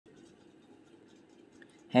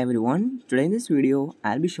Hey everyone, today in this video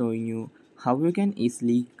I'll be showing you how you can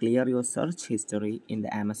easily clear your search history in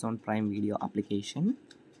the Amazon Prime Video application.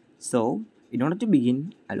 So in order to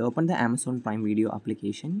begin, I'll open the Amazon Prime Video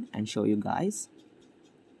application and show you guys.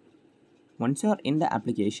 Once you're in the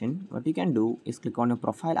application, what you can do is click on your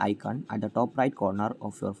profile icon at the top right corner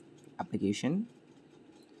of your application.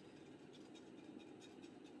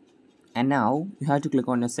 And now you have to click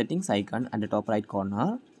on your settings icon at the top right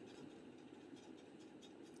corner.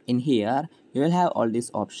 In here, you will have all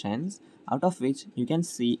these options, out of which you can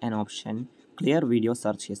see an option clear video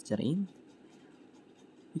search history.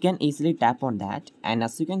 You can easily tap on that, and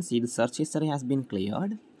as you can see, the search history has been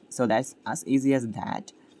cleared. So that's as easy as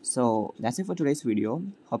that. So that's it for today's video.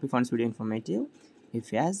 Hope you found this video informative.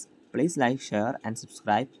 If yes, please like, share and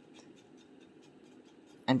subscribe.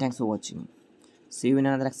 And thanks for watching. See you in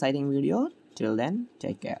another exciting video. Till then,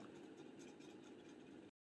 take care.